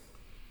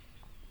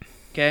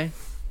 Okay?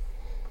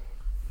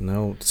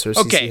 No, Sir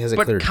Cece has a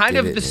clear but kind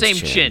of divot the in same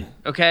his chin.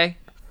 Okay?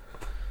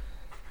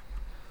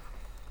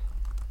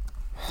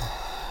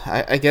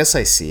 I guess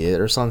I see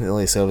it, or something.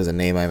 Ilyasova is a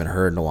name I haven't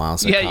heard in a while.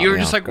 So Yeah, you were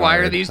just like, why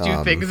are these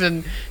two things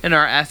in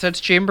our assets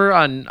chamber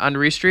on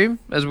Restream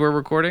as we're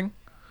recording?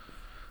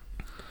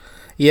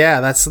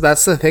 Yeah, that's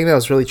the thing that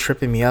was really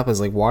tripping me up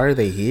is like, why are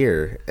they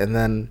here? And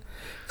then,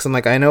 because I'm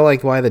like, I know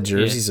like why the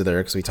jerseys are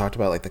there because we talked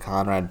about like the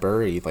Conrad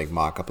Burry like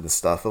mock up and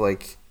stuff. But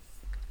like,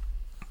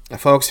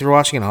 folks, if you're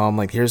watching at home,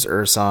 like here's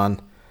Ersan,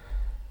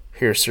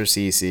 here's Sir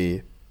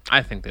Cece.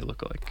 I think they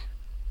look alike.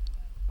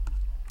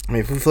 I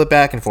mean, if we flip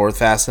back and forth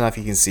fast enough,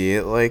 you can see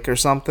it like or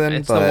something.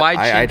 It's but the wide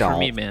chin I don't. for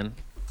me, man.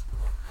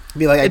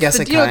 Be like, I guess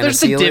I kind of there's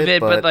see the divot,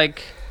 it, but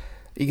like.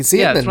 You can see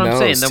Yeah, it in that's the what I'm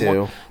nose, saying.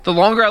 too. The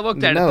longer I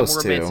looked at it, the nose,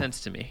 more it made too.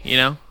 sense to me. You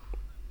know.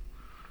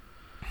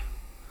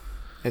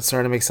 It's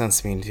starting to make sense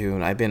to me too,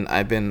 and I've been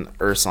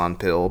Ersan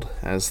pilled,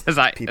 as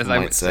people might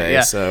would say.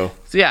 yeah. So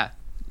yeah,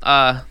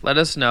 let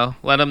us know.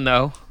 Let them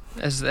know,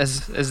 as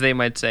they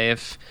might say,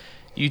 if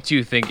you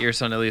too think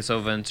Ersan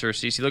Ilyasova and Sir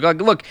Cece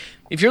look.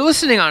 If you're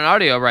listening on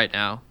audio right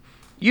now,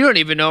 you don't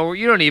even know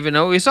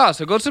what we saw.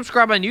 So go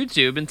subscribe on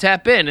YouTube and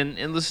tap in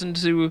and listen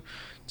to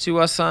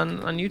us on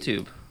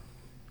YouTube.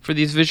 for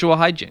these visual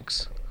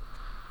hijinks.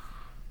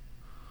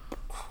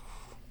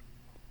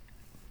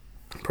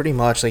 Pretty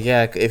much. Like,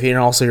 yeah, if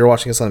you're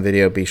watching us on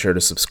video, be sure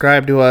to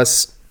subscribe to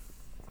us.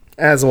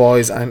 As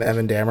always, I'm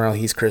Evan Damrell.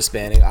 He's Chris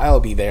Manning. I'll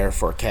be there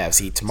for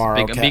Cavs Heat tomorrow.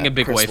 I'm being a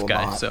big Chris wife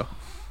guy, so.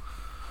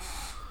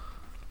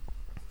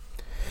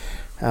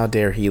 How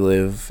dare he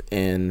live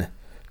in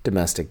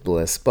domestic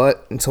bliss.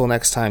 But until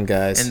next time,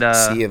 guys, And,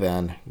 see you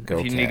then. Go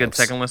If you Cavs. need a good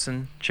second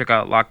listen, check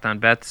out Locked On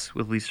Bets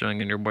with Lee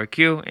Sterling and your boy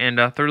Q. And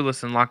third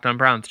listen, Locked On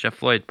Browns, Jeff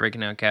Floyd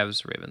breaking down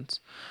Cavs Ravens.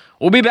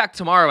 We'll be back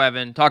tomorrow,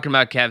 Evan, talking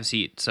about Cavs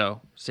Heat.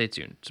 So stay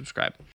tuned. Subscribe.